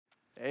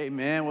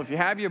Amen. Well, if you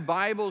have your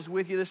Bibles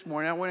with you this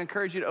morning, I want to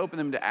encourage you to open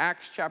them to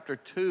Acts chapter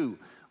 2.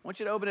 I want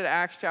you to open it to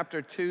Acts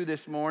chapter 2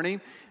 this morning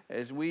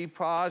as we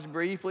pause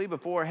briefly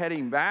before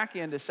heading back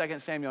into 2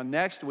 Samuel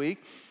next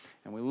week,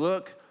 and we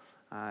look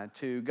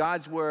to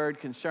God's Word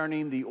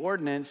concerning the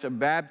ordinance of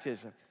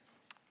baptism.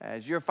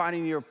 As you're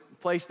finding your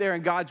place there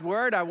in God's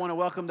Word, I want to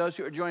welcome those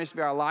who are joining us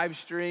via our live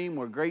stream.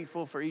 We're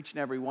grateful for each and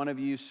every one of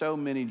you. So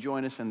many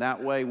join us in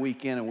that way,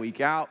 week in and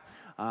week out.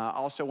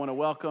 Also want to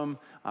welcome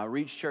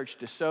Reach Church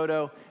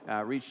DeSoto,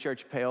 Reach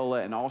Church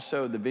Paola, and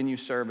also the venue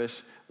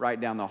service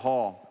right down the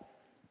hall.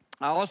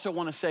 I also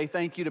want to say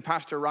thank you to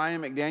Pastor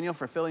Ryan McDaniel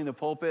for filling the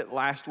pulpit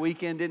last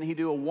weekend. Didn't he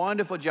do a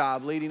wonderful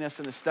job leading us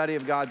in the study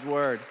of God's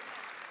Word?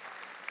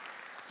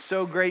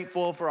 So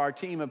grateful for our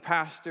team of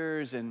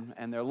pastors and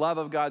their love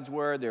of God's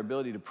Word, their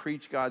ability to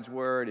preach God's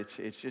Word.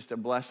 It's just a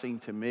blessing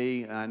to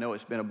me, and I know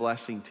it's been a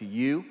blessing to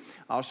you.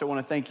 I also want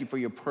to thank you for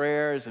your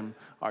prayers and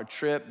our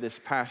trip this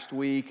past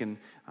week, and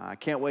I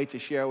can't wait to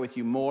share with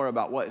you more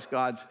about what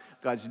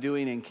God's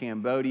doing in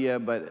Cambodia,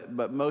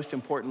 but most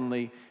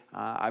importantly,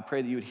 I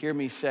pray that you would hear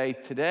me say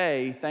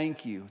today,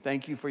 thank you.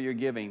 Thank you for your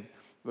giving.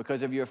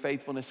 Because of your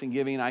faithfulness in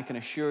giving, I can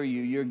assure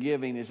you your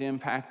giving is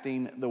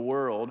impacting the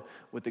world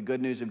with the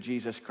good news of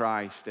Jesus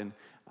Christ. And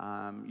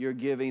your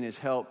giving is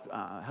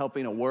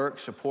helping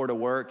support a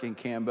work in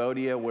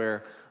Cambodia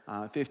where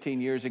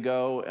 15 years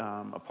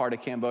ago, a part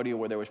of Cambodia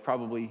where there was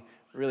probably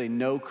really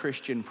no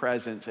Christian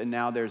presence, and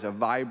now there's a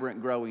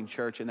vibrant, growing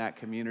church in that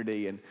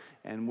community,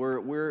 and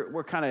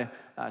we're kind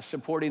of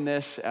supporting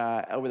this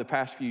over the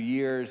past few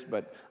years,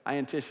 but I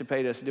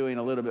anticipate us doing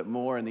a little bit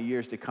more in the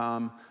years to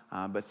come.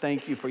 But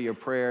thank you for your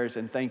prayers,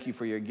 and thank you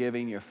for your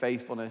giving, your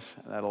faithfulness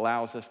that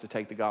allows us to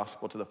take the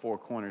gospel to the four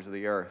corners of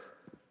the earth.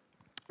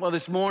 Well,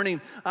 this morning,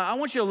 I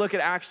want you to look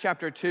at Acts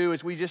chapter 2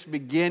 as we just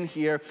begin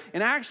here.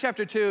 In Acts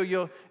chapter 2,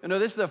 you'll know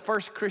this is the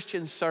first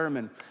Christian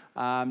sermon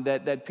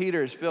that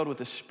Peter is filled with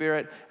the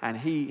Spirit, and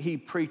he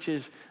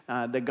preaches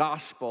the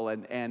gospel,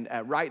 and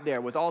right there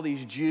with all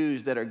these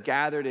Jews that are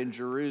gathered in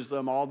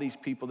Jerusalem, all these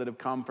people that have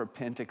come for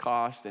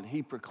Pentecost, and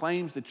he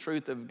proclaims the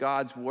truth of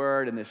God's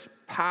Word in this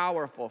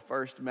powerful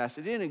first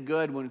message. Isn't it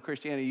good when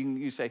Christianity,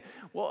 you say,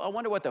 well, I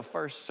wonder what the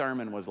first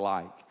sermon was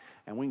like.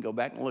 And we can go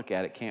back and look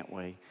at it, can't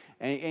we?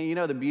 And you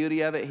know the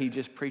beauty of it? He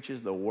just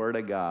preaches the Word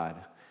of God.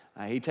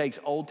 He takes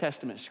Old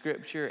Testament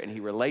scripture and he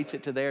relates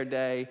it to their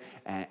day,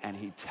 and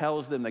he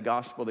tells them the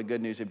gospel, the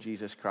good news of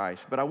Jesus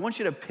Christ. But I want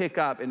you to pick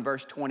up in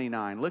verse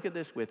 29. Look at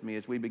this with me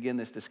as we begin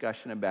this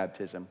discussion of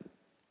baptism.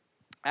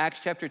 Acts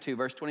chapter 2,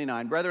 verse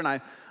 29.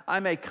 Brethren, I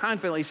may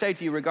confidently say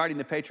to you regarding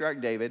the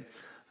patriarch David,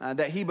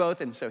 that he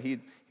both, and so he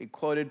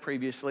quoted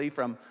previously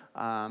from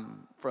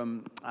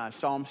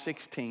Psalm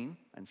 16,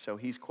 and so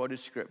he's quoted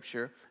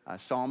scripture,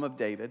 Psalm of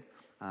David,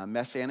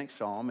 Messianic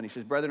psalm, and he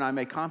says, Brethren, I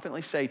may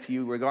confidently say to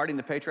you regarding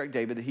the patriarch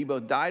David that he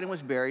both died and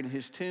was buried, and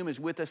his tomb is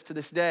with us to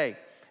this day.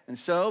 And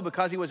so,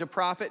 because he was a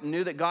prophet and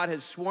knew that God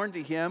had sworn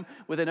to him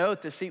with an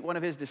oath to seat one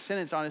of his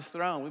descendants on his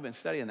throne, we've been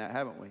studying that,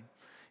 haven't we?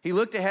 He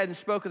looked ahead and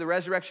spoke of the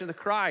resurrection of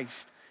the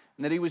Christ,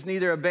 and that he was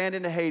neither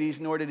abandoned to Hades,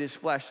 nor did his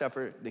flesh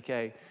suffer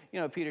decay. You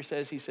know what Peter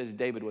says? He says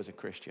David was a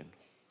Christian.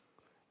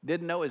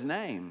 Didn't know his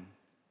name,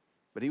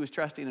 but he was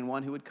trusting in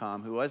one who would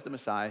come, who was the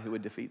Messiah, who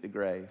would defeat the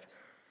grave.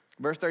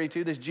 Verse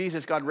 32, this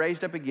Jesus God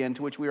raised up again,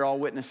 to which we are all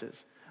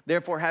witnesses.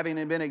 Therefore, having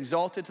been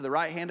exalted to the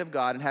right hand of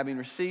God, and having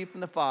received from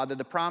the Father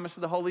the promise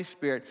of the Holy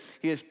Spirit,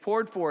 he has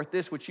poured forth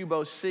this which you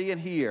both see and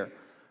hear.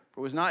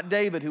 For it was not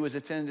David who was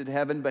ascended to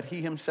heaven, but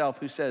he himself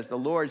who says, the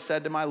Lord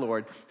said to my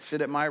Lord,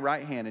 sit at my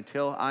right hand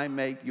until I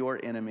make your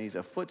enemies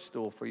a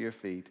footstool for your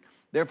feet.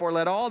 Therefore,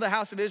 let all the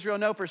house of Israel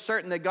know for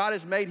certain that God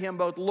has made him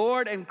both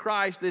Lord and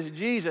Christ, this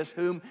Jesus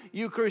whom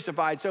you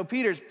crucified. So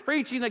Peter's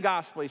preaching the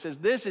gospel. He says,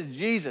 this is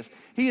Jesus.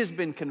 He has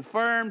been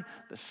confirmed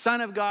the Son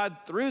of God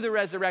through the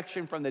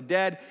resurrection from the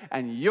dead,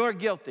 and you're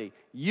guilty.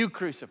 You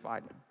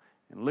crucified him.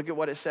 And look at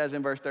what it says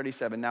in verse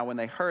 37. Now when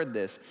they heard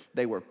this,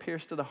 they were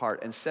pierced to the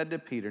heart and said to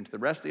Peter and to the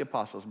rest of the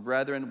apostles,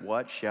 Brethren,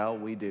 what shall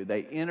we do?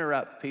 They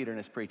interrupt Peter in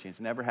his preaching. It's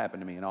never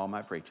happened to me in all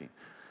my preaching.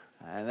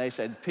 And they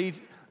said,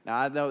 Peter, now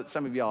I know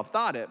some of y'all have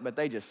thought it, but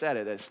they just said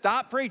it.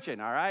 Stop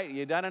preaching, all right?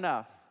 You've done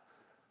enough.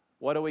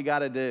 What do we got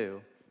to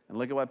do? And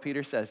look at what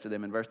Peter says to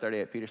them in verse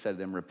 38. Peter said to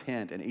them,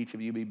 repent and each of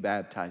you be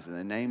baptized in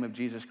the name of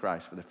Jesus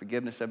Christ for the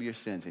forgiveness of your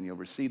sins, and you'll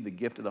receive the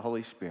gift of the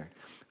Holy Spirit.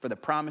 For the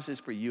promises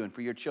for you and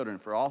for your children,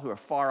 for all who are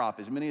far off,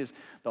 as many as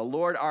the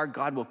Lord our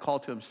God will call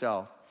to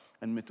himself.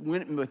 And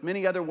with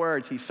many other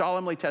words, he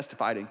solemnly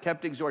testified and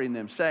kept exhorting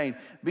them, saying,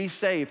 be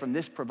saved from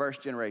this perverse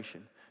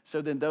generation. So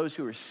then those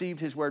who received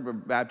his word were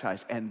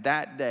baptized. And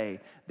that day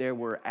there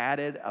were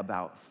added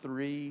about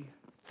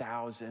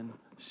 3,000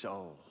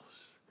 souls.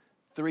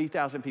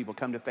 3,000 people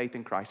come to faith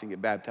in Christ and get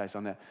baptized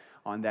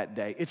on that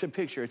day. It's a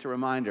picture, it's a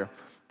reminder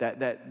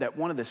that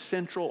one of the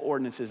central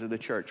ordinances of the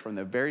church from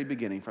the very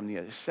beginning, from the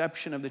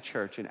inception of the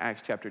church in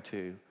Acts chapter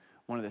 2,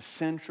 one of the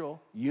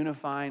central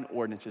unifying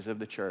ordinances of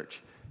the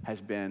church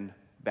has been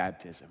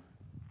baptism.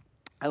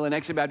 At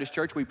Lenexa Baptist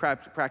Church, we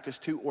practice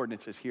two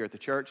ordinances here at the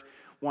church,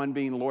 one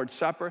being the Lord's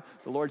Supper.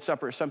 The Lord's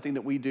Supper is something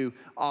that we do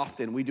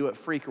often. We do it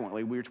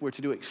frequently. We're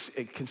to do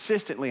it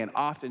consistently and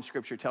often.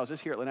 Scripture tells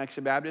us here at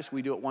Lenexa Baptist,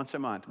 we do it once a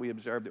month. We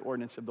observe the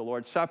ordinance of the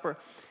Lord's Supper,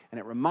 and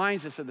it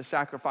reminds us of the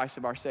sacrifice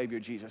of our Savior,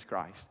 Jesus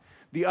Christ.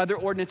 The other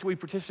ordinance we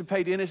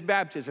participate in is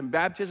baptism.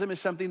 Baptism is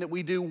something that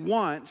we do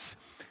once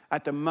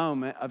at the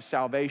moment of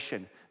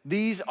salvation.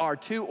 These are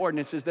two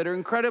ordinances that are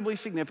incredibly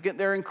significant.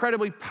 They're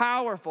incredibly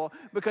powerful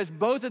because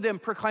both of them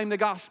proclaim the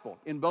gospel.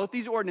 In both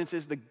these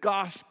ordinances, the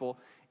gospel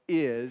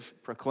is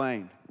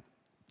proclaimed.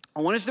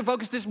 I want us to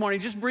focus this morning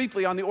just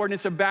briefly on the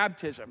ordinance of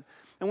baptism.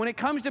 And when it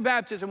comes to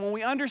baptism, when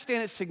we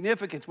understand its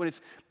significance, when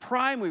it's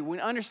primary, when we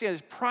understand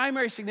its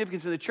primary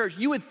significance in the church,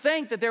 you would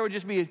think that there would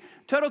just be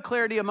total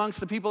clarity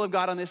amongst the people of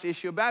God on this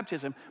issue of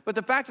baptism. But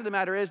the fact of the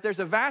matter is there's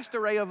a vast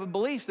array of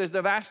beliefs. There's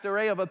a vast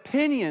array of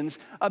opinions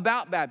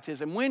about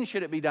baptism. When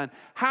should it be done?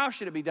 How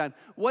should it be done?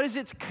 What is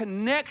its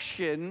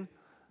connection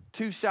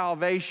to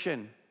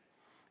salvation?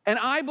 And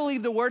I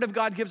believe the Word of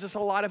God gives us a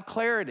lot of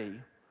clarity.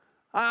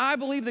 I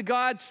believe that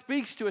God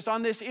speaks to us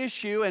on this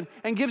issue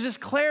and gives us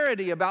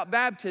clarity about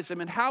baptism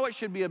and how it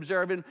should be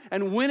observed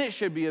and when it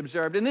should be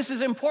observed. And this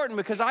is important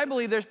because I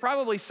believe there's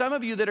probably some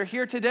of you that are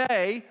here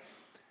today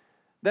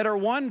that are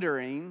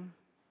wondering,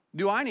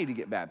 do I need to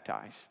get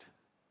baptized?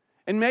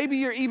 And maybe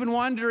you're even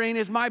wondering,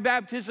 is my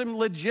baptism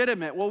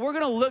legitimate? Well, we're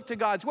going to look to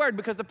God's Word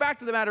because the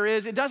fact of the matter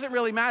is it doesn't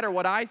really matter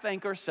what I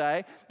think or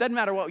say. It doesn't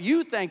matter what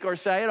you think or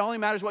say. It only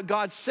matters what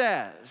God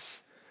says.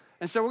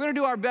 And so we're going to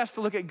do our best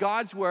to look at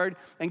God's Word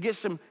and get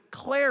some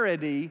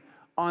clarity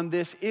on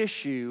this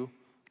issue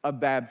of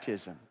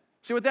baptism.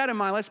 So with that in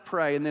mind, let's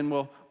pray, and then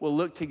we'll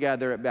look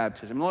together at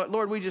baptism.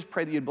 Lord, we just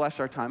pray that you'd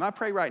bless our time. I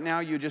pray right now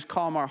you just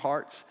calm our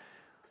hearts.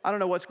 I don't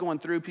know what's going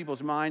through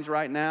people's minds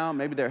right now.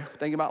 Maybe they're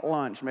thinking about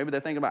lunch. Maybe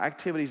they're thinking about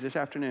activities this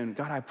afternoon.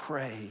 God, I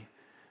pray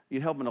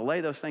you'd help them to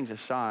lay those things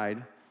aside,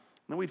 and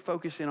then we'd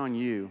focus in on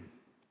you.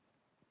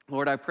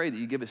 Lord, I pray that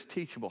you give us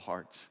teachable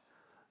hearts.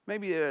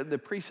 Maybe the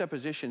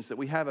presuppositions that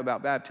we have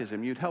about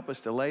baptism, you'd help us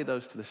to lay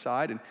those to the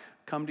side and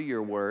come to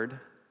your word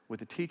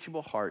with a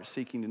teachable heart,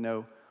 seeking to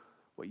know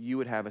what you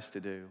would have us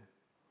to do.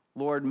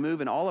 Lord,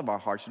 move in all of our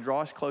hearts. Draw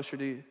us closer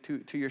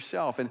to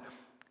yourself and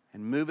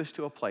move us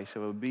to a place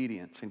of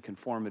obedience and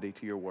conformity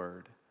to your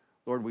word.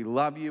 Lord, we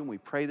love you, and we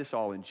pray this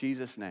all in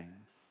Jesus' name.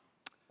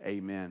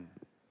 Amen.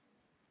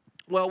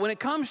 Well, when it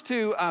comes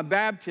to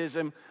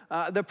baptism,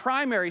 the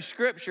primary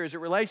scripture as it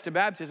relates to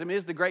baptism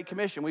is the Great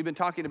Commission. We've been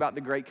talking about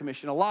the Great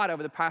Commission a lot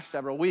over the past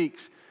several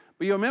weeks.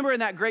 But you remember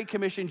in that Great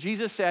Commission,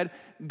 Jesus said,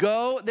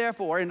 go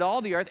therefore into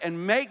all the earth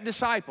and make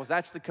disciples.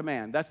 That's the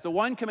command. That's the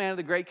one command of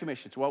the Great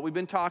Commission. It's what we've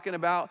been talking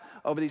about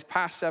over these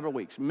past several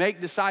weeks. Make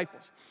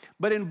disciples.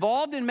 But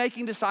involved in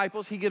making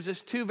disciples, he gives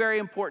us two very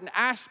important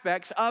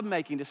aspects of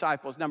making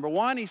disciples. Number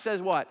one, he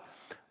says what?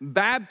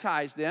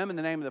 Baptize them in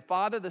the name of the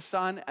Father, the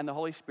Son, and the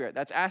Holy Spirit.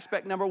 That's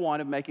aspect number one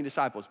of making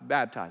disciples,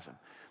 baptize them.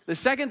 The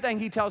second thing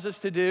he tells us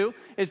to do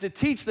is to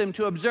teach them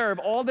to observe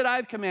all that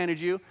I've commanded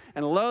you,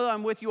 and lo,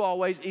 I'm with you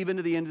always, even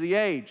to the end of the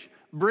age.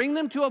 Bring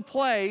them to a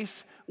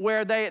place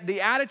where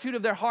the attitude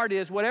of their heart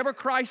is, whatever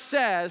Christ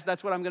says,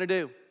 that's what I'm going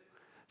to do.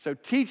 So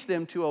teach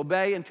them to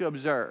obey and to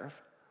observe.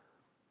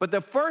 But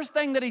the first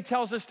thing that he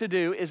tells us to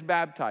do is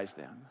baptize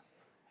them.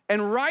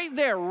 And right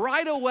there,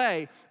 right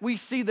away, we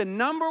see the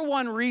number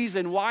one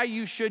reason why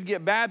you should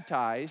get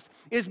baptized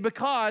is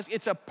because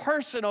it's a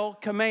personal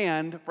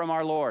command from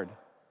our Lord.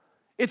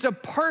 It's a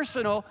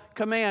personal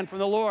command from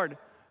the Lord.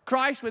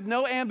 Christ, with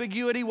no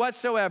ambiguity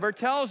whatsoever,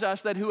 tells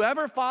us that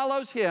whoever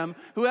follows him,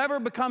 whoever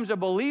becomes a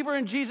believer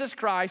in Jesus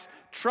Christ,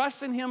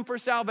 trusts in him for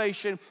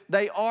salvation,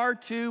 they are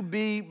to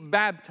be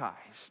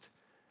baptized.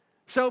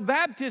 So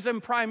baptism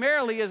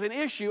primarily is an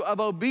issue of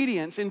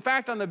obedience. In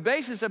fact, on the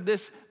basis of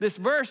this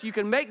verse, you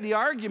can make the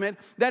argument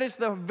that it's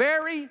the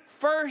very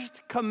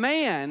first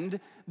command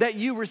that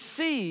you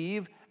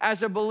receive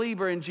as a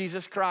believer in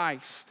Jesus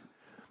Christ.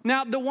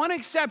 Now, the one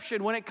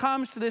exception when it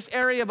comes to this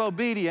area of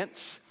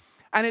obedience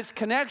and its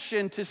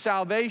connection to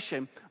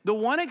salvation, the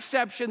one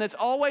exception that's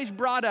always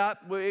brought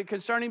up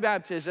concerning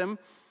baptism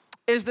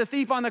is the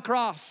thief on the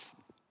cross.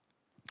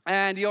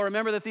 And you'll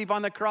remember the thief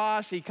on the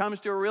cross. He comes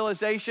to a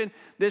realization,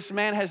 this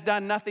man has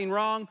done nothing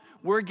wrong.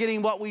 We're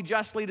getting what we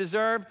justly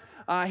deserve.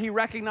 He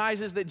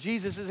recognizes that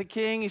Jesus is a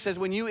king. He says,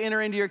 when you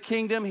enter into your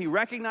kingdom, he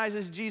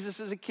recognizes Jesus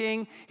as a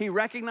king. He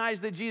recognizes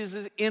that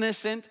Jesus is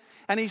innocent.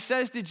 And he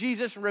says to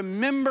Jesus,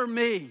 remember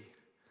me.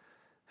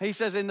 He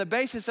says, in the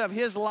basis of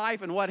his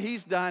life and what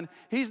he's done,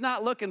 he's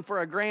not looking for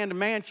a grand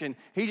mansion.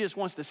 He just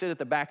wants to sit at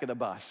the back of the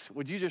bus.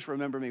 Would you just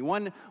remember me?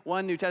 One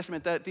New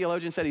Testament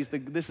theologian said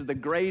this is the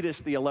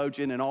greatest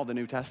theologian in all the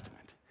New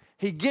Testament.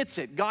 He gets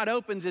it. God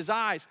opens his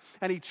eyes,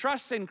 and he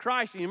trusts in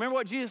Christ. And you remember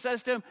what Jesus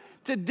says to him?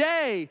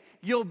 Today,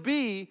 you'll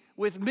be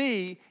with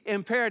me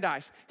in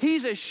paradise.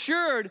 He's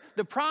assured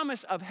the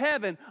promise of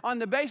heaven on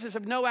the basis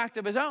of no act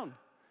of his own.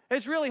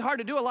 It's really hard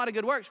to do a lot of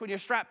good works when you're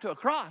strapped to a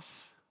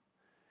cross.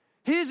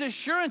 His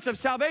assurance of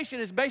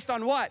salvation is based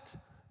on what?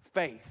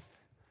 Faith.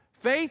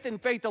 Faith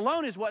and faith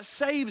alone is what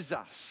saves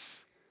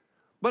us.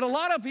 But a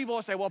lot of people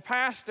will say, well,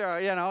 Pastor,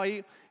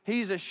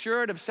 he's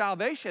assured of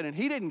salvation and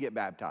he didn't get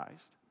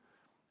baptized.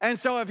 And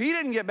so if he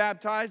didn't get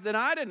baptized, then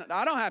I don't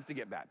have to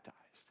get baptized.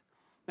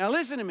 Now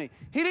listen to me.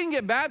 He didn't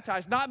get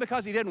baptized not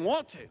because he didn't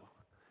want to.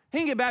 He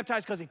didn't get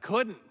baptized because he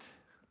couldn't.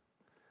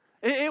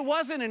 It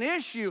wasn't an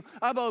issue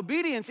of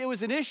obedience. It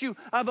was an issue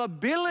of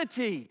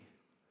ability.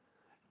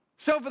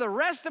 So for the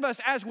rest of us,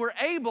 as we're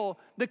able,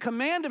 the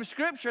command of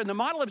Scripture and the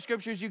model of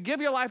Scripture is you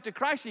give your life to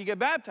Christ and you get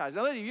baptized.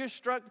 Now, if you're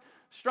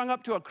strung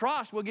up to a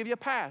cross, we'll give you a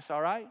pass,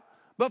 all right?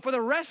 But for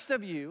the rest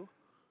of you,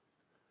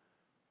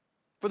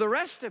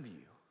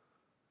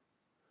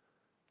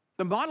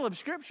 the model of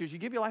Scripture is you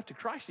give your life to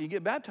Christ and you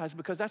get baptized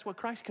because that's what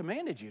Christ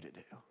commanded you to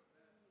do.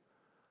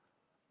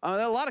 There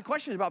are a lot of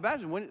questions about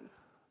baptism.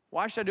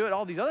 Why should I do it?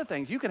 All these other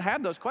things. You can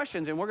have those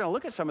questions, and we're going to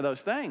look at some of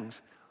those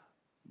things.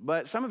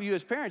 But some of you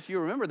as parents, you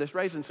remember this,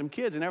 raising some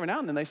kids, and every now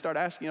and then they start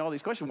asking you all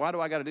these questions. Why do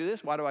I got to do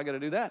this? Why do I got to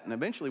do that? And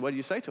eventually, what do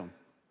you say to them?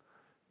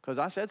 Because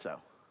I said so.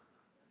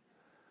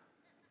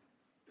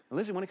 And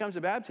listen, when it comes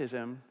to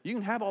baptism, you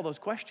can have all those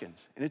questions,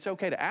 and it's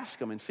okay to ask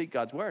them and seek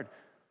God's word.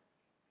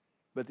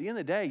 But at the end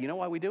of the day, you know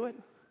why we do it?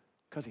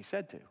 Because he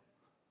said to.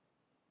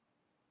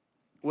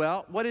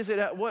 Well, what is it?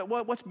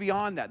 What's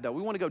beyond that, though?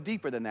 We want to go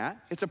deeper than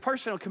that. It's a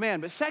personal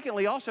command. But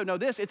secondly, also know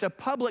this, it's a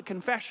public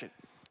confession.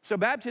 So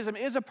baptism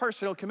is a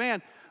personal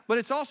command, but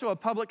it's also a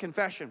public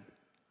confession.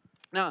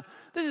 Now,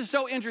 this is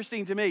so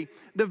interesting to me.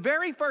 The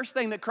very first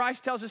thing that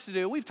Christ tells us to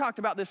do, we've talked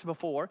about this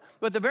before,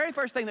 but the very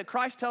first thing that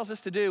Christ tells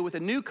us to do with a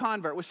new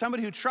convert, with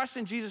somebody who trusts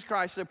in Jesus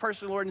Christ as their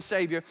personal Lord and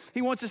Savior,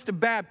 he wants us to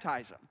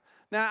baptize them.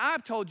 Now,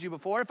 I've told you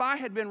before, if I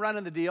had been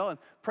running the deal, and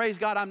praise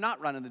God, I'm not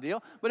running the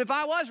deal, but if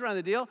I was running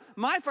the deal,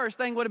 my first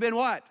thing would have been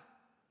what?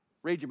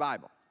 Read your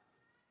Bible.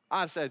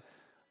 I said,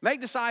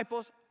 make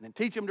disciples, and then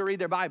teach them to read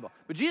their Bible.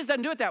 But Jesus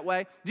doesn't do it that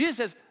way. Jesus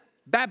says,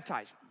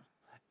 baptize them.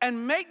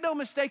 And make no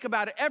mistake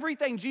about it,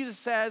 everything Jesus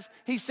says,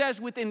 he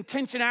says with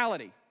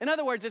intentionality. In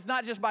other words, it's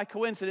not just by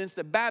coincidence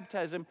that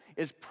baptism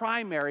is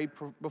primary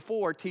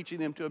before teaching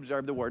them to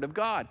observe the Word of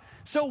God.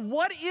 So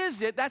what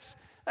is it? That's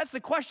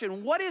the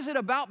question. What is it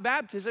about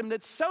baptism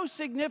that's so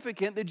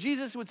significant that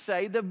Jesus would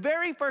say the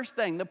very first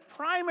thing, the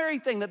primary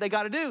thing that they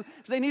got to do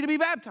is they need to be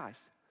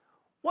baptized?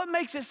 What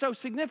makes it so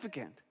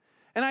significant?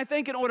 And I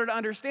think in order to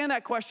understand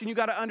that question, you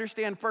got to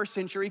understand first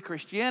century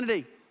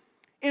Christianity.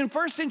 In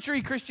first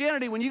century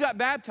Christianity, when you got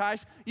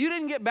baptized, you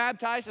didn't get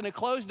baptized in a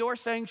closed-door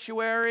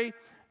sanctuary,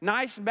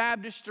 nice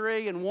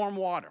baptistry, and warm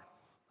water.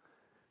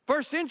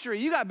 First century,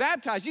 you got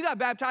baptized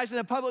in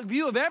the public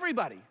view of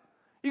everybody.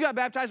 You got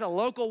baptized in a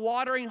local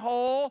watering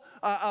hole,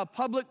 a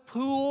public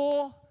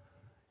pool.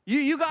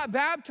 You got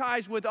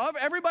baptized with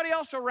everybody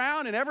else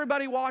around and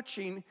everybody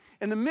watching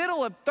in the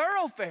middle of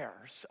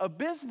thoroughfares of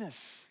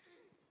business.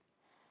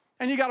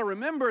 And you got to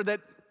remember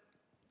that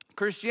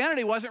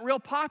Christianity wasn't real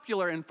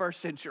popular in first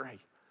century.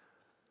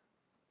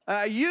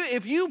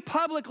 If you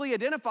publicly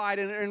identified,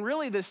 and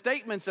really the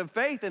statements of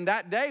faith in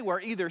that day were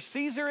either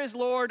Caesar is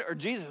Lord or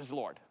Jesus is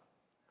Lord.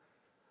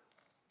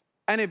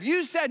 And if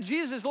you said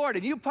Jesus is Lord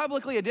and you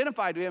publicly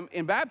identified him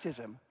in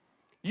baptism,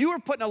 you were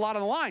putting a lot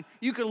on the line.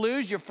 You could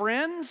lose your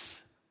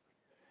friends.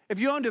 If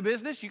you owned a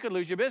business, you could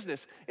lose your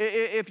business.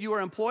 If you were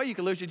an employee, you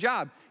could lose your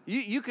job.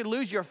 You could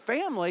lose your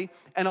family.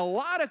 And a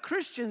lot of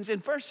Christians in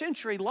first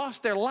century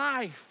lost their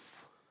life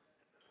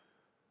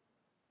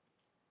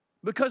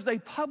because they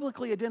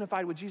publicly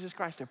identified with Jesus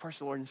Christ, their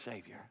personal Lord and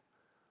Savior.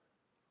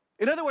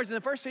 In other words, in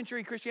the first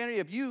century Christianity,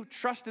 if you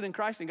trusted in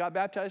Christ and got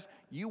baptized,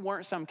 you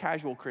weren't some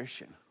casual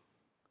Christian.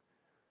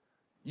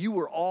 You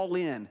were all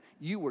in.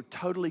 You were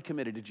totally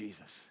committed to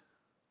Jesus.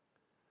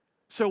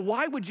 So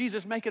why would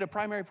Jesus make it a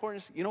primary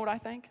importance? You know what I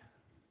think?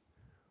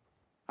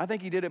 I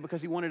think he did it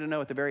because he wanted to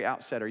know at the very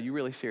outset, are you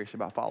really serious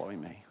about following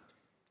me?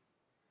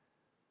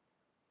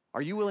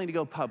 Are you willing to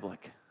go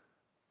public?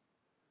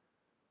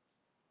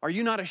 Are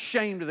you not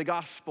ashamed of the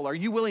gospel? Are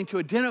you willing to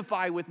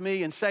identify with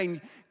me and saying,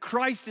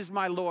 Christ is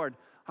my Lord.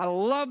 I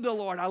love the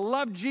Lord. I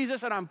love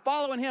Jesus, and I'm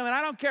following him, and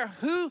I don't care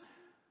who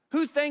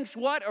thinks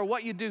what or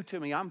what you do to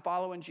me. I'm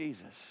following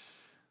Jesus.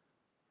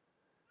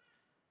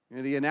 You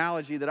know, the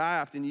analogy that I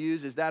often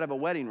use is that of a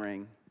wedding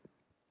ring.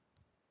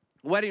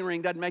 A wedding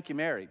ring doesn't make you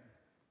married.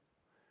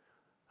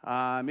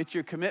 It's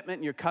your commitment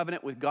and your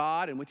covenant with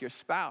God and with your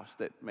spouse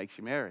that makes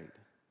you married.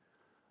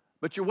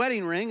 But your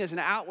wedding ring is an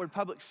outward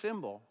public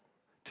symbol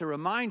to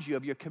remind you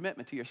of your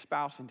commitment to your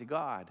spouse and to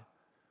God.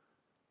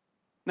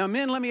 Now,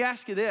 men, let me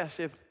ask you this.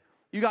 If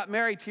you got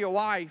married to your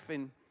wife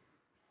in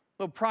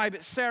a little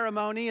private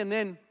ceremony, and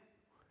then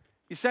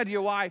you said to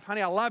your wife,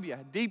 honey, I love you,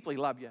 I deeply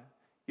love you.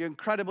 You're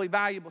incredibly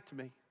valuable to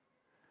me.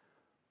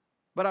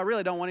 But I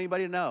really don't want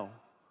anybody to know.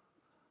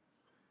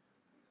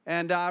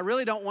 And I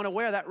really don't want to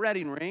wear that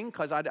wedding ring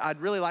because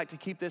I'd really like to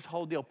keep this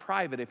whole deal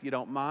private if you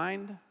don't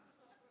mind.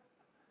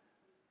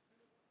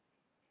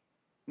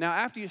 Now,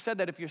 after you said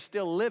that, if you're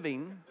still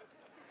living,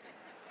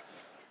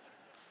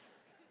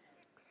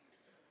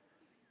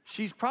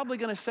 she's probably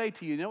going to say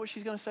to you, you know what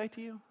she's going to say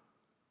to you?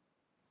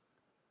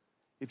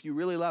 If you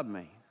really love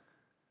me,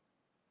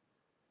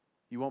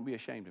 you won't be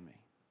ashamed of me.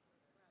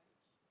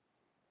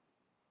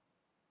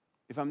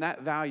 if I'm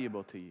that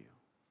valuable to you,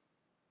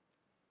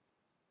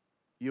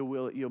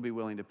 you'll be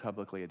willing to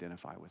publicly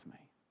identify with me.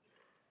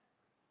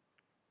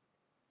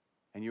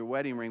 And your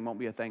wedding ring won't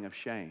be a thing of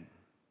shame.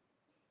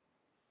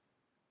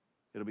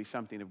 It'll be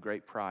something of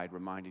great pride,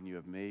 reminding you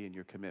of me and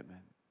your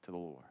commitment to the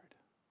Lord.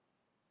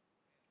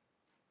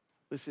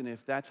 Listen,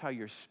 if that's how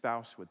your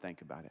spouse would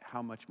think about it,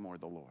 how much more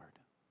the Lord?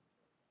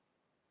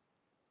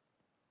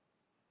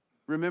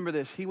 Remember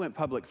this, he went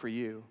public for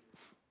you.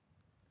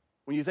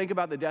 When you think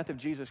about the death of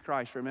Jesus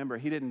Christ, remember,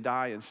 he didn't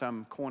die in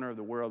some corner of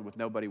the world with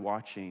nobody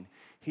watching.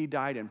 He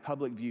died in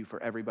public view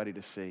for everybody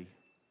to see.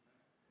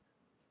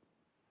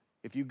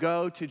 If you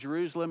go to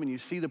Jerusalem and you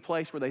see the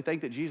place where they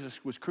think that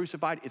Jesus was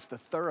crucified, it's the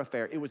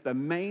thoroughfare. It was the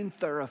main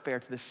thoroughfare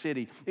to the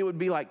city. It would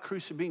be like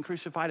being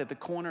crucified at the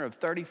corner of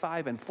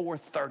 35 and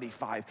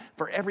 435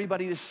 for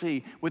everybody to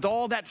see with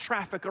all that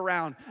traffic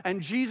around.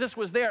 And Jesus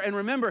was there. And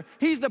remember,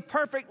 he's the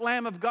perfect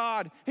Lamb of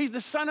God. He's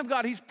the Son of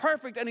God. He's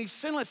perfect and he's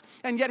sinless.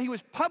 And yet he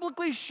was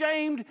publicly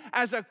shamed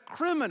as a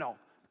criminal.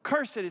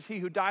 Cursed is he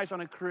who dies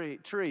on a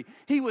tree.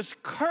 He was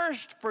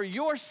cursed for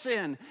your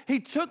sin.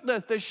 He took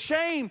the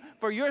shame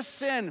for your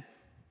sin.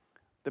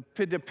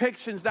 The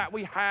depictions that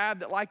we have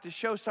that like to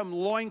show some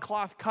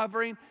loincloth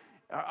covering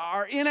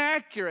are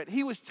inaccurate.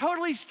 He was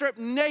totally stripped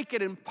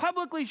naked and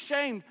publicly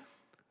shamed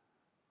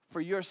for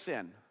your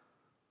sin.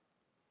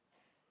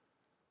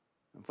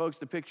 And folks,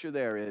 the picture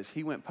there is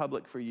he went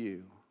public for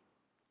you.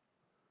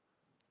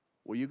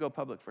 Will you go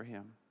public for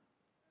him?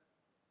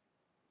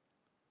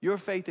 Your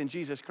faith in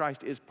Jesus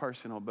Christ is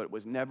personal, but it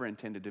was never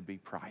intended to be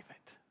private.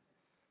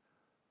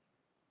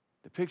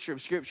 The picture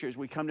of Scripture is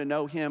we come to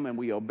know him and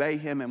we obey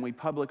him and we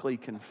publicly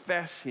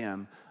confess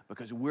him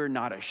because we're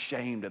not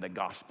ashamed of the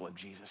gospel of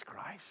Jesus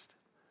Christ.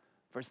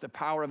 For it's the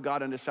power of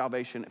God unto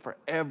salvation for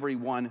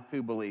everyone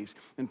who believes.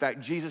 In fact,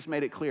 Jesus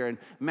made it clear in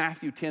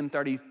Matthew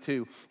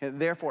 10:32,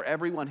 therefore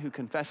everyone who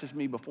confesses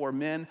me before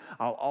men,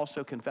 I'll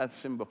also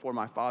confess him before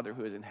my Father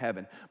who is in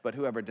heaven. But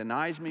whoever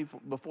denies me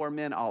before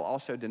men, I'll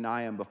also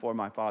deny him before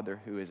my Father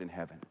who is in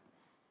heaven.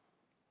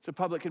 It's a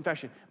public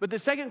confession. But the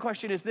second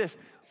question is this.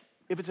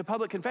 If it's a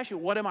public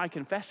confession, what am I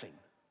confessing?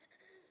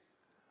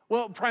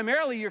 Well,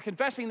 primarily you're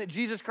confessing that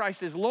Jesus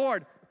Christ is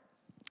Lord,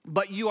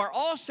 but you are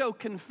also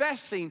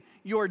confessing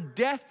your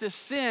death to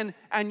sin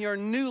and your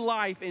new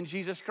life in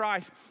Jesus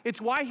Christ. It's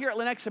why here at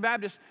Lenexa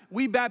Baptist,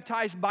 we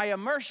baptize by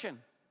immersion.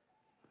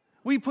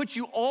 We put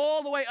you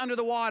all the way under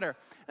the water.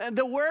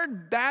 The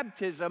word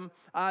baptism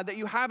that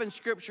you have in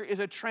Scripture is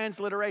a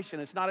transliteration.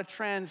 It's not a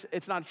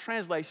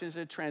translation, it's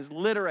a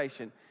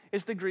transliteration.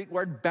 It's the Greek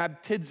word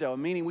baptizo,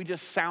 meaning we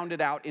just sound it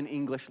out in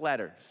English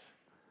letters.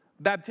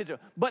 Baptizo.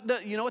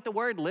 But you know what the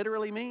word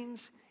literally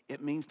means?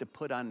 It means to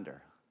put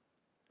under.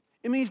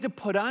 It means to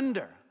put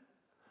under.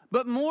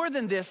 But more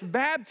than this,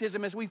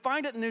 baptism, as we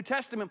find it in the New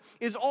Testament,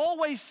 is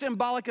always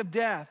symbolic of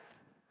death.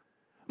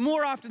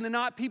 More often than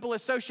not, people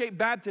associate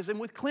baptism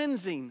with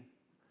cleansing.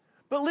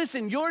 But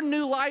listen, your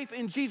new life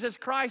in Jesus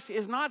Christ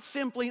is not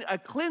simply a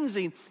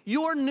cleansing.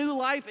 Your new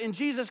life in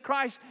Jesus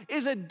Christ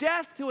is a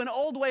death to an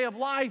old way of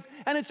life,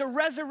 and it's a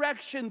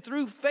resurrection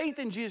through faith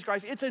in Jesus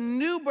Christ. It's a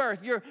new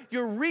birth.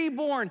 You're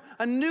reborn,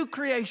 a new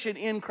creation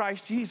in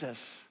Christ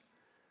Jesus.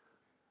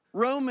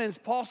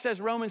 Paul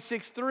says, Romans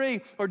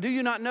 6:3, or do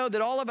you not know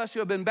that all of us who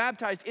have been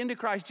baptized into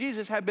Christ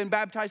Jesus have been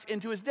baptized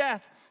into his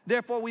death?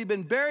 Therefore, we've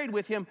been buried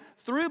with him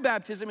through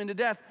baptism into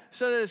death,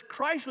 so that as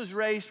Christ was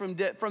raised from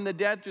the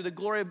dead through the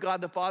glory of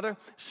God the Father,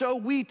 so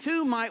we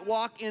too might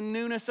walk in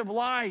newness of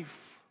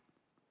life.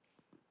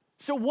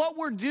 So what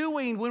we're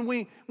doing when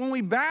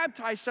we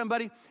baptize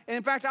somebody, and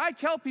in fact, I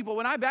tell people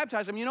when I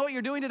baptize them, you know what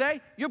you're doing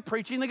today? You're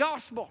preaching the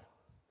gospel.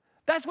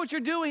 That's what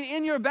you're doing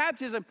in your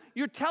baptism.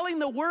 You're telling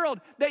the world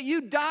that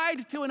you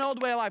died to an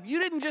old way of life. You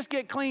didn't just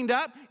get cleaned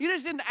up. You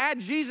just didn't add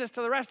Jesus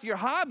to the rest of your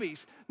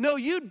hobbies. No,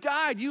 you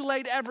died. You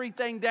laid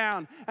everything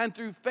down. And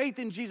through faith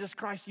in Jesus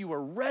Christ, you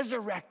were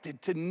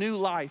resurrected to new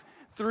life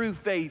through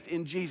faith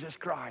in Jesus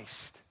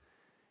Christ.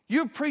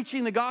 You're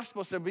preaching the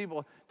gospel. So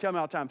people tell me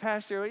all the time,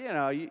 Pastor,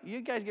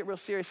 you guys get real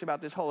serious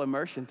about this whole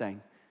immersion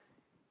thing.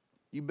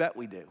 You bet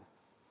we do.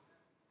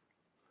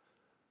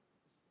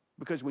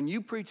 Because when you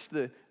preach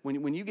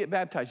when you get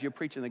baptized, you're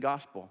preaching the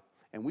gospel.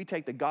 And we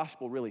take the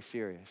gospel really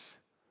serious.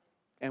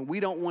 And we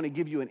don't want to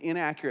give you an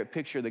inaccurate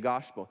picture of the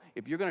gospel.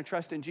 If you're going to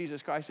trust in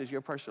Jesus Christ as your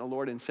personal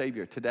Lord and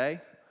Savior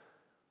today,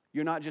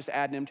 you're not just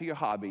adding him to your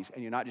hobbies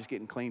and you're not just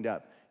getting cleaned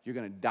up. You're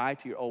going to die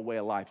to your old way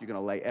of life. You're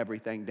going to lay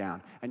everything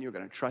down. And you're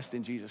going to trust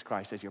in Jesus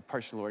Christ as your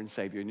personal Lord and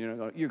Savior. And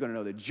you're going to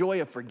know the joy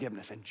of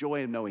forgiveness and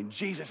joy of knowing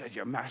Jesus as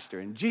your master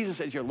and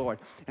Jesus as your Lord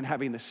and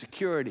having the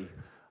security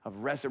of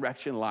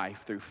resurrection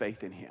life through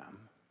faith in him.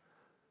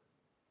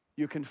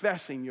 You're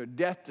confessing your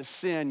death to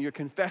sin. You're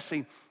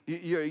confessing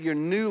your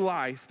new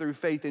life through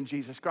faith in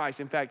Jesus Christ.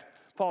 In fact,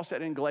 Paul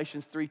said in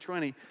Galatians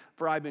 3:20,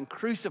 for I've been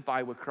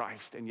crucified with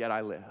Christ, and yet I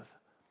live.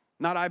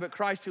 Not I, but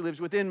Christ who lives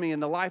within me. In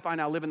the life I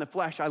now live in the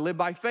flesh, I live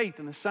by faith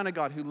in the Son of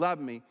God who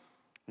loved me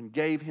and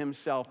gave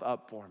himself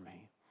up for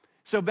me.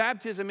 So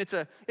baptism, it's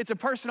a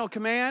personal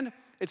command.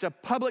 It's a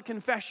public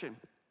confession.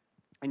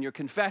 and you're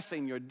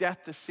confessing your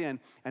death to sin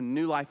and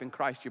new life in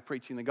Christ. You're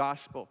preaching the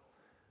gospel.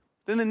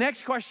 Then the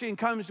next question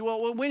comes,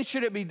 well, when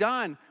should it be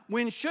done?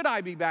 When should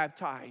I be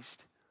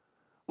baptized?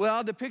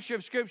 Well, the picture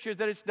of Scripture is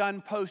that it's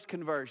done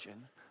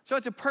post-conversion. So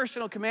it's a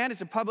personal command,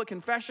 it's a public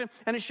confession,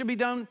 and it should be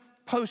done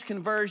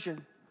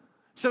post-conversion.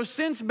 So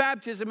since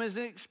baptism is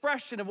an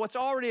expression of what's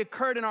already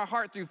occurred in our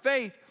heart through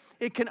faith,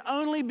 it can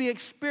only be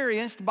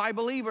experienced by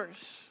believers.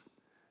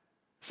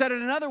 Said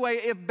it another way,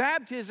 if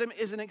baptism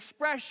is an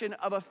expression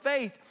of a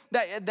faith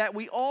that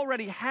we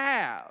already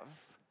have,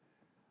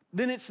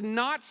 then it's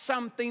not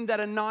something that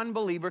a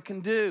non-believer can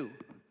do.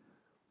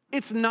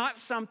 It's not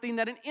something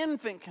that an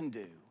infant can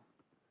do.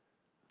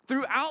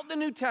 Throughout the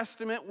New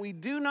Testament, we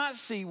do not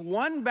see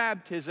one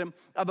baptism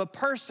of a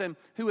person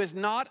who has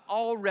not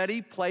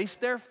already placed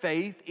their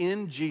faith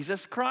in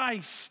Jesus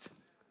Christ.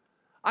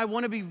 I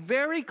want to be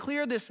very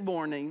clear this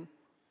morning,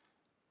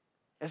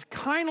 as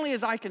kindly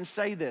as I can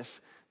say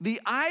this,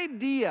 the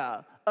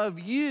idea of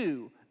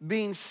you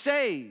being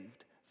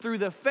saved through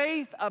the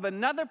faith of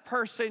another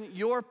person,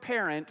 your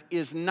parent,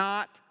 is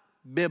not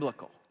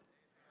biblical.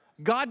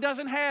 God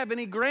doesn't have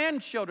any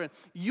grandchildren.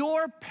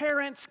 Your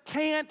parents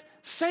can't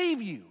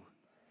save you.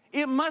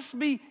 It must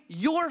be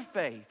your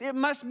faith. It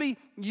must be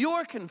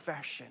your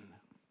confession.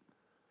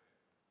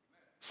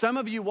 Some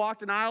of you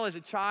walked an aisle as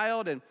a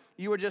child and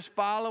you were just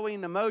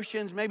following the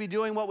motions, maybe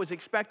doing what was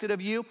expected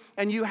of you,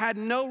 and you had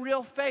no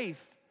real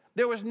faith.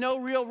 There was no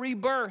real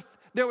rebirth.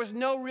 There was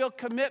no real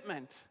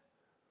commitment.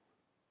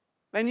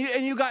 And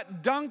you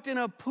got dunked in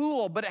a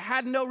pool, but it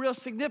had no real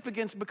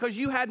significance because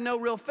you had no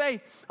real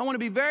faith. I want to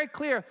be very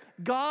clear.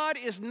 God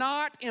is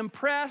not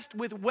impressed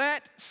with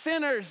wet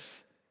sinners.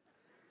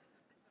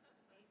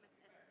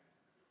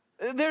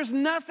 There's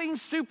nothing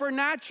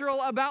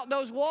supernatural about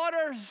those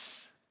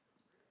waters.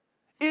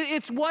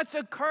 It's what's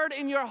occurred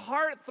in your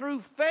heart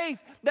through faith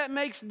that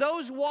makes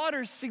those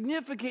waters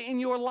significant in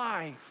your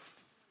life.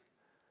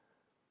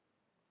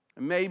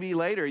 And maybe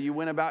later you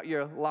went about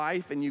your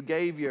life and you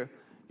gave your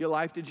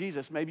life to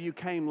Jesus. Maybe you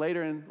came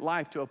later in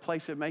life to a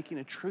place of making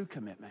a true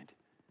commitment.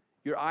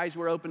 Your eyes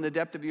were open to the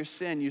depth of your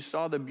sin. You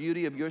saw the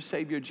beauty of your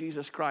Savior,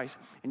 Jesus Christ,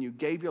 and you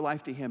gave your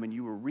life to Him, and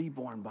you were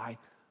reborn by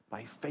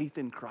faith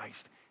in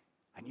Christ.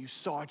 And you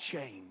saw a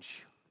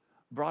change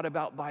brought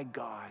about by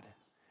God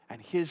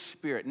and His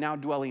Spirit now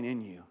dwelling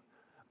in you.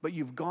 But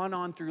you've gone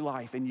on through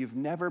life and you've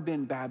never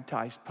been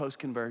baptized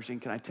post-conversion.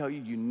 Can I tell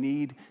you, you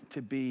need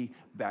to be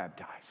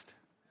baptized.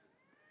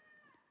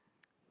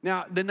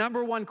 Now, the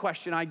number one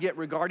question I get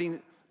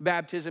regarding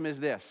baptism is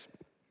this.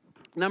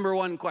 Number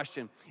one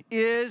question,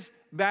 is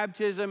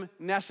baptism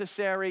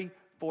necessary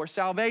for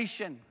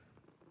salvation?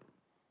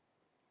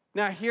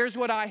 Now, here's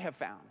what I have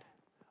found.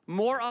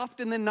 More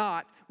often than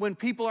not, when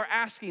people are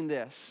asking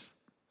this,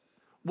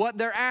 what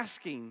they're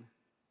asking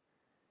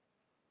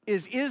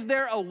is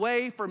there a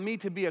way for me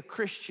to be a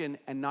Christian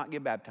and not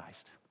get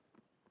baptized?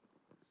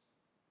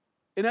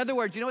 In other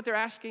words, you know what they're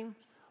asking?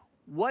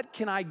 What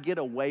can I get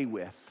away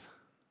with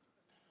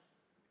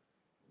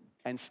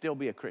and still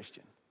be a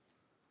Christian?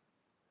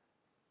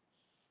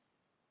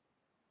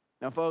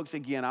 Now, folks,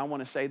 again, I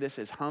want to say this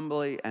as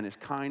humbly and as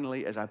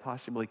kindly as I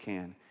possibly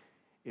can.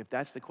 If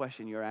that's the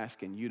question you're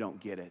asking, you don't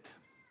get it.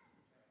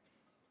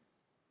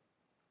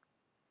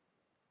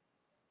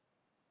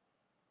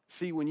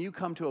 See, when you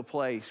come to a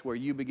place where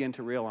you begin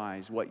to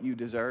realize what you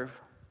deserve,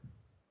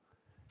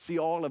 see,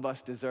 all of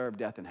us deserve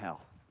death and hell.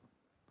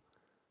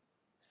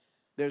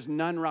 There's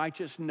none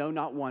righteous, no,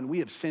 not one. We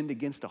have sinned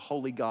against a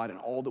holy God, and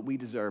all that we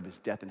deserve is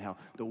death and hell.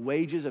 The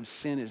wages of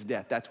sin is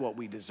death. That's what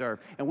we deserve.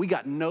 And we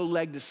got no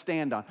leg to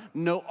stand on,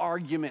 no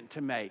argument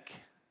to make.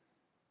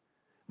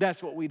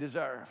 That's what we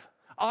deserve.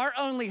 Our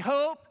only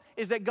hope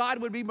is that God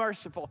would be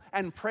merciful,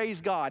 and praise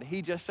God,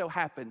 He just so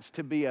happens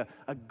to be a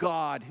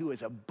God who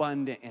is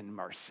abundant in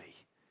mercy.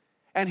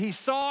 And He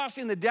saw us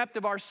in the depth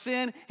of our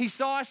sin. He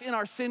saw us in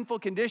our sinful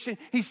condition.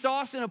 He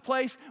saw us in a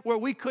place where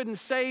we couldn't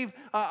save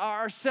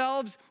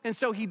ourselves. And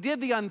so He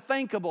did the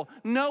unthinkable,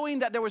 knowing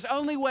that there was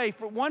only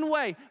one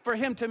way for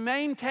Him to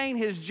maintain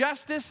His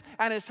justice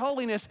and His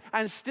holiness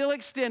and still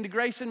extend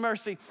grace and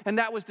mercy. And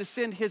that was to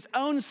send His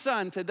own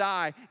Son to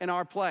die in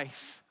our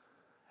place.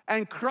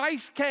 And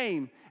Christ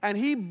came and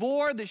He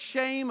bore the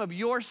shame of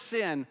your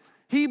sin.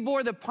 He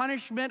bore the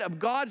punishment of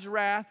God's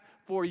wrath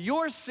for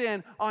your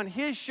sin on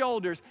His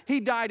shoulders. He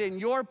died in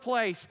your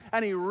place,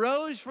 and He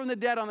rose from the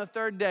dead on the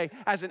third day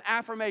as an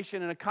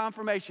affirmation and a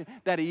confirmation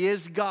that He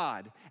is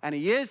God, and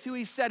He is who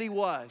He said He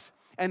was.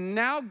 And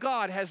now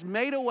God has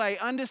made a way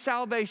unto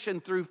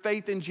salvation through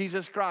faith in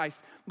Jesus Christ.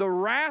 The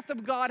wrath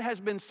of God has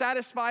been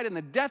satisfied in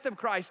the death of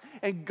Christ,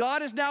 and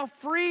God is now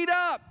freed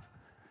up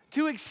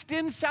to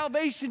extend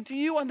salvation to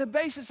you on the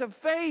basis of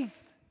faith.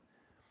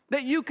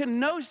 That you can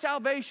know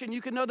salvation,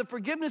 you can know the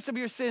forgiveness of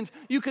your sins,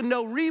 you can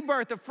know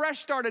rebirth, a fresh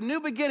start, a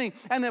new beginning,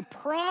 and the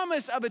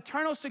promise of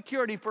eternal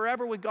security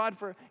forever with God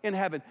in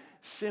heaven,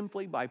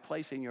 simply by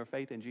placing your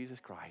faith in Jesus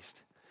Christ.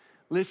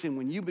 Listen,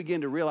 when you begin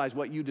to realize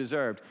what you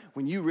deserved,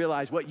 when you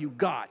realize what you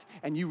got,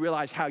 and you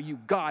realize how you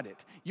got it,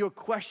 your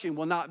question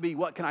will not be,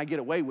 what can I get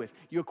away with?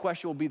 Your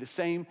question will be the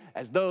same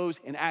as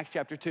those in Acts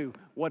chapter 2.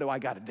 What do I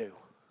got to do?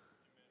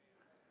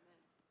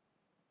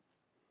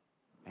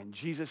 And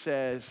Jesus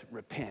says,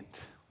 repent.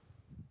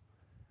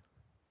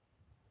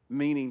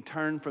 Meaning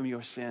turn from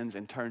your sins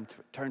and turn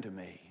to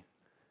me.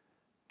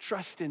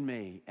 Trust in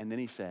me. And then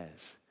he says,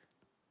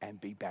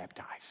 and be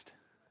baptized.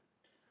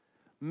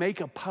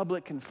 Make a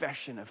public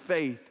confession of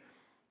faith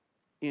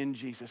in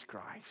Jesus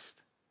Christ.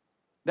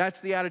 That's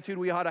the attitude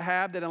we ought to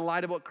have, that in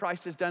light of what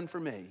Christ has done for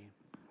me,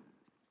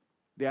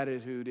 the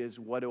attitude is,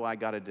 what do I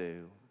got to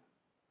do?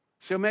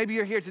 So maybe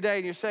you're here today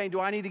and you're saying, do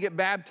I need to get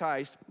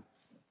baptized?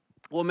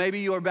 Well,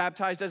 maybe you were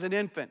baptized as an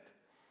infant,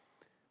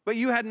 but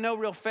you had no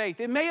real faith.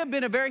 It may have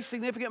been a very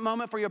significant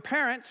moment for your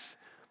parents,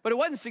 but it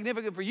wasn't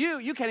significant for you.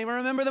 You can't even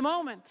remember the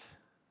moment.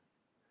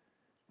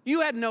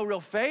 You had no real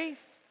faith.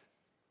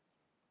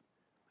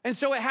 And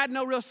so it had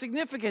no real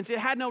significance. It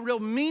had no real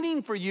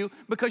meaning for you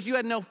because you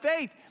had no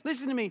faith.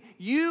 Listen to me.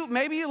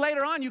 Maybe you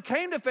later on, you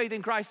came to faith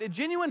in Christ, a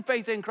genuine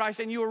faith in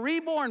Christ, and you were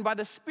reborn by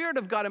the Spirit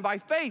of God and by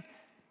faith.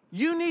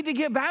 You need to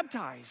get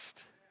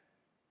baptized.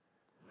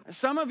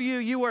 Some of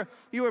you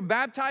were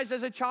baptized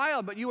as a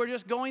child, but you were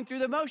just going through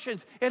the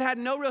motions. It had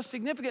no real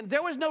significance.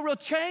 There was no real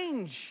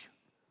change.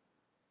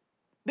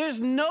 There's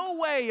no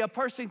way a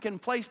person can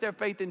place their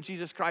faith in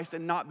Jesus Christ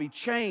and not be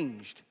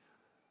changed.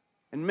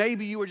 And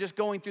maybe you were just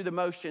going through the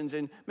motions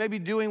and maybe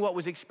doing what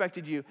was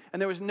expected of you,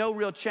 and there was no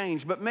real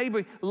change. But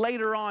maybe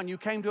later on you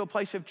came to a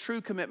place of true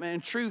commitment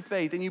and true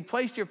faith, and you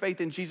placed your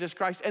faith in Jesus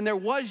Christ, and there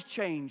was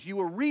change. You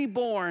were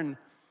reborn,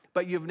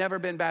 but you've never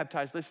been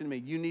baptized. Listen to me,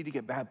 you need to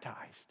get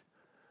baptized.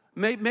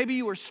 Maybe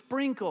you were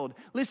sprinkled.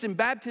 Listen,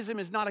 baptism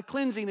is not a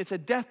cleansing, it's a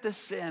death to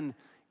sin.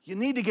 You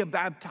need to get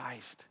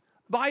baptized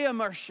by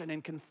immersion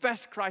and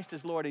confess Christ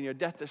as Lord in your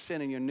death to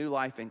sin and your new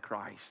life in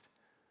Christ.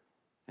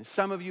 And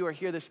some of you are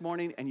here this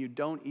morning and you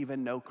don't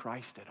even know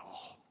Christ at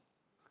all.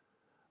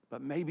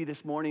 But maybe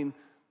this morning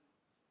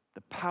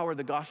the power of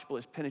the gospel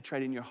is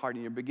penetrating your heart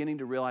and you're beginning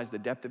to realize the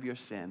depth of your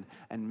sin.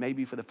 And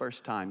maybe for the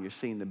first time you're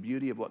seeing the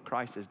beauty of what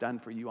Christ has done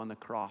for you on the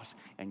cross,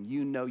 and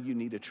you know you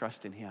need to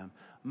trust in him.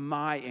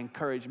 My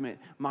encouragement,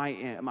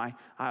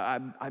 I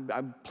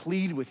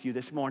plead with you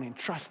this morning,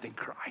 trust in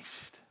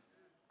Christ.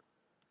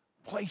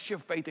 Place your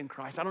faith in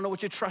Christ. I don't know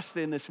what you trust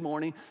in this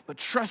morning, but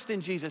trust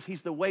in Jesus.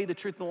 He's the way, the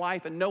truth, and the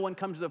life, and no one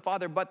comes to the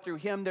Father but through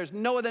him. There's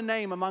no other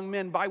name among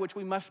men by which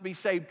we must be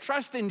saved.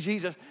 Trust in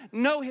Jesus.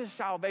 Know his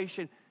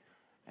salvation.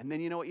 And then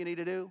you know what you need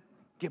to do?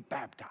 Get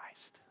baptized.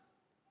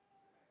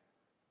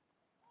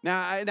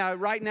 Now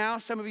right now,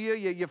 some of you,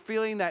 you're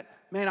feeling that,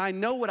 man, I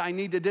know what I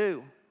need to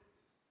do.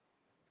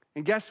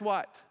 And guess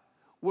what?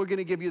 We're going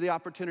to give you the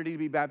opportunity to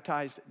be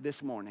baptized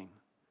this morning.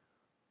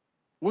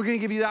 We're going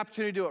to give you the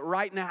opportunity to do it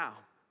right now.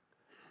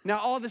 Now,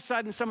 all of a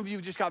sudden, some of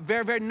you just got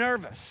very, very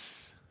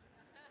nervous.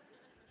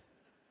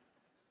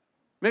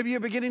 Maybe you're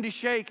beginning to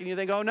shake and you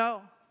think, oh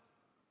no.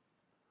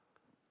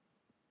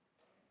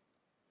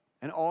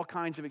 And all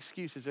kinds of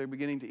excuses are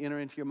beginning to enter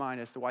into your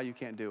mind as to why you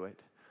can't do it.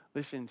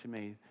 Listen to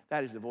me.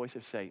 That is the voice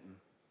of Satan.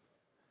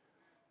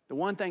 The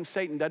one thing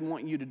Satan doesn't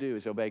want you to do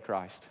is obey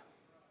Christ.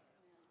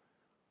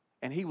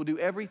 And he will do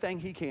everything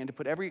he can to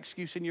put every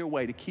excuse in your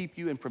way to keep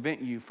you and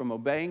prevent you from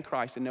obeying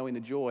Christ and knowing the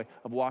joy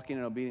of walking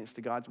in obedience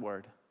to God's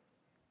word.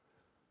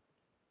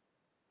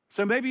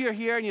 So maybe you're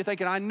here and you're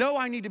thinking, I know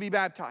I need to be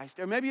baptized.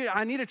 Or maybe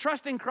I need to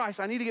trust in Christ.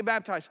 I need to get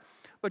baptized.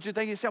 But you're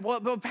thinking to yourself,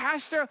 well,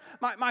 Pastor,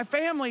 my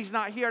family's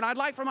not here, and I'd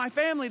like for my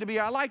family to be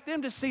here. I'd like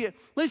them to see it.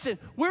 Listen,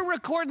 we're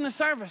recording the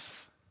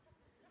service.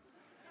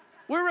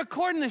 We're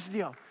recording this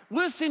deal.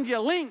 We'll send you a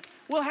link.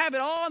 We'll have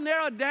it all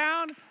narrowed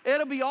down.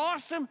 It'll be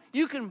awesome.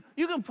 You can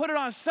put it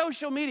on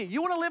social media.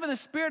 You want to live in the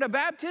spirit of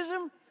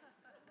baptism?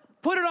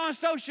 Put it on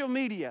social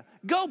media.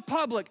 Go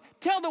public.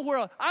 Tell the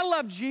world, I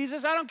love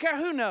Jesus. I don't care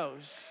who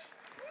knows.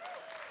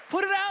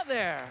 Put it out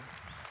there.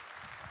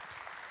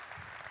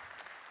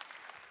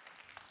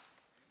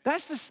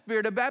 That's the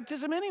spirit of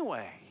baptism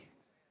anyway.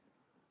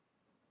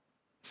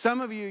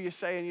 Some of you, you're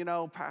saying, you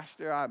know,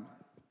 Pastor, I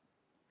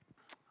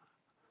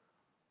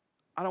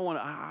don't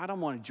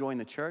want to join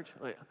the church.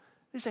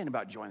 This ain't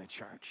about joining the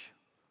church.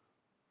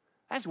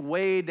 That's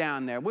way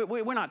down there.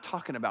 We're not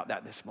talking about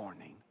that this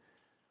morning.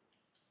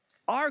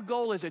 Our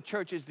goal as a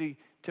church is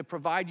to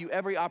provide you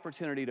every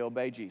opportunity to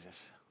obey Jesus.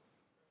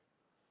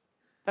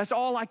 That's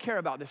all I care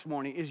about this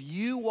morning, is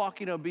you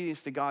walking in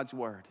obedience to God's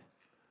word.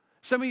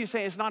 Some of you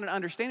say it's not an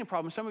understanding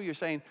problem. Some of you are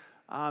saying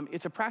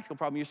it's a practical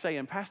problem. You're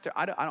saying, Pastor,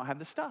 I don't have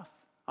the stuff.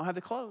 I don't have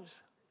the clothes.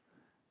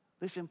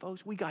 Listen,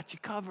 folks, we got you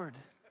covered.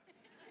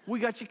 We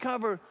got you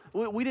covered.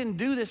 We didn't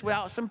do this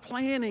without some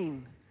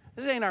planning.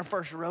 This ain't our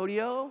first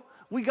rodeo.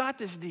 We got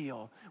this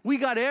deal. We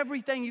got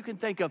everything you can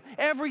think of,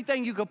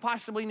 everything you could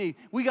possibly need.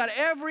 We got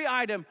every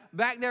item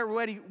back there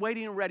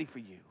waiting and ready for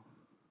you.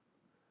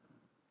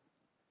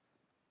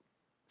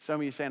 Some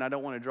of you saying, I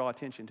don't want to draw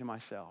attention to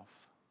myself.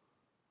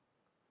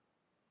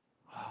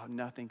 Oh,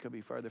 nothing could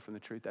be further from the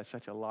truth. That's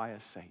such a lie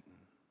of Satan.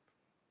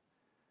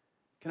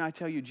 Can I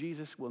tell you,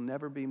 Jesus will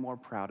never be more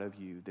proud of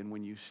you than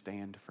when you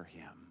stand for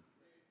him.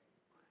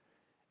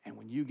 And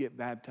when you get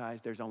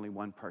baptized, there's only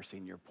one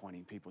person you're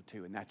pointing people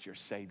to, and that's your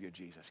Savior,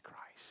 Jesus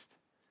Christ.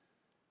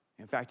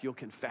 In fact, you'll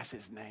confess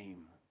his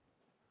name.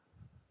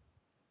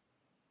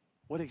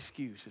 What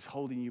excuse is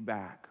holding you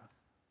back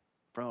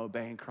from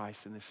obeying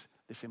Christ in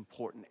this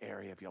important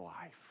area of your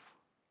life?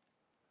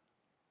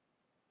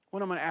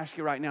 What I'm going to ask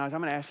you right now is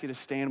I'm going to ask you to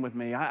stand with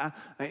me.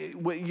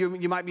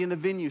 You might be in the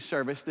venue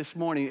service this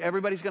morning.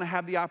 Everybody's going to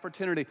have the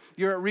opportunity.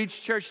 You're at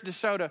Reach Church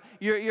DeSoto.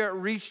 You're at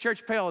Reach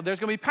Church Pale. There's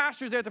going to be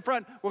pastors there at the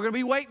front. We're going to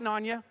be waiting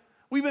on you.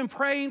 We've been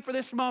praying for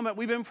this moment.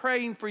 We've been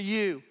praying for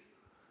you.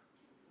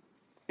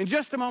 In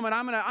just a moment,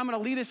 I'm going to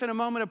lead us in a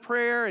moment of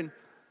prayer, and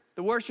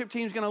the worship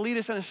team's going to lead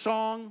us in a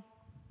song.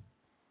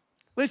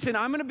 Listen,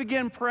 I'm going to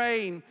begin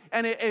praying,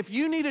 and if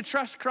you need to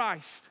trust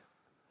Christ,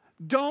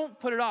 don't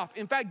put it off.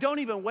 In fact, don't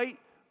even wait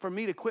for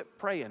me to quit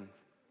praying.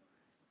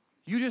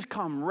 You just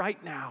come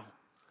right now.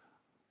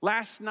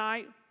 Last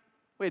night,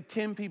 we had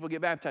 10 people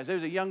get baptized. There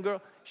was a young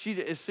girl. She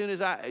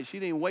didn't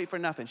even wait for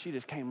nothing. She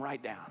just came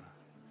right down,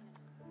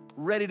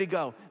 ready to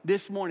go.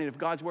 This morning, if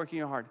God's working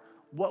in your heart,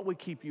 what would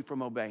keep you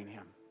from obeying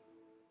him?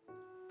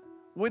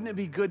 Wouldn't it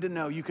be good to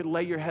know you could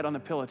lay your head on the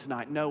pillow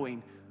tonight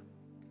knowing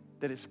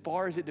that as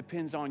far as it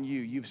depends on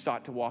you, you've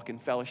sought to walk in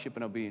fellowship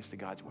and obedience to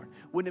God's word?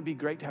 Wouldn't it be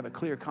great to have a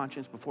clear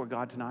conscience before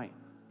God tonight?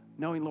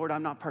 Knowing, Lord,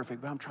 I'm not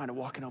perfect, but I'm trying to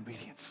walk in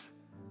obedience.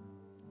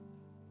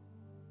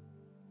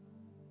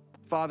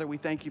 Father, we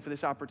thank you for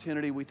this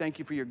opportunity. We thank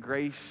you for your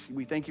grace.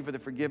 We thank you for the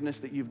forgiveness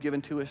that you've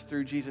given to us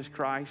through Jesus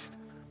Christ.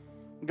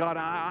 God,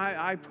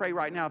 I pray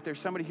right now, if there's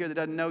somebody here that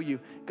doesn't know you,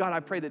 God, I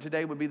pray that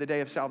today would be the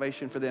day of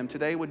salvation for them.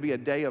 Today would be a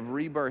day of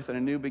rebirth and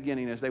a new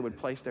beginning as they would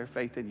place their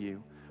faith in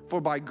you.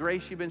 For by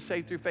grace you've been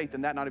saved through faith,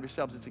 and that not of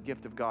yourselves, it's a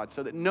gift of God,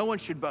 so that no one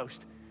should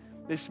boast.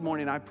 This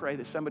morning, I pray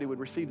that somebody would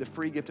receive the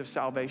free gift of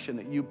salvation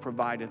that you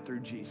provided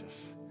through Jesus.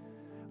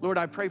 Lord,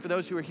 I pray for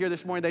those who are here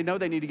this morning, they know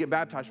they need to get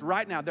baptized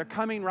right now. They're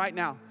coming right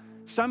now.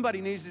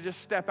 Somebody needs to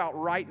just step out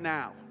right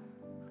now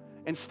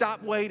and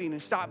stop waiting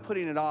and stop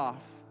putting it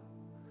off.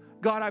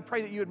 God, I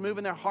pray that you would move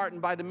in their heart,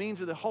 and by the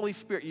means of the Holy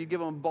Spirit, you give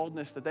them a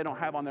boldness that they don't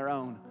have on their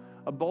own,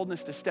 a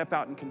boldness to step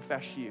out and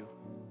confess you.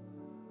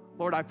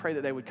 Lord, I pray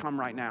that they would come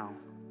right now,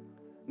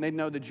 and they'd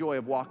know the joy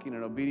of walking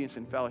in obedience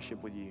and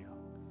fellowship with you.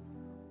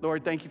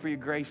 Lord, thank you for your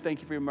grace.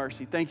 Thank you for your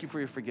mercy. Thank you for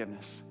your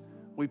forgiveness.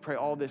 We pray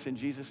all this in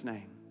Jesus'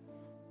 name.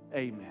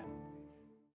 Amen.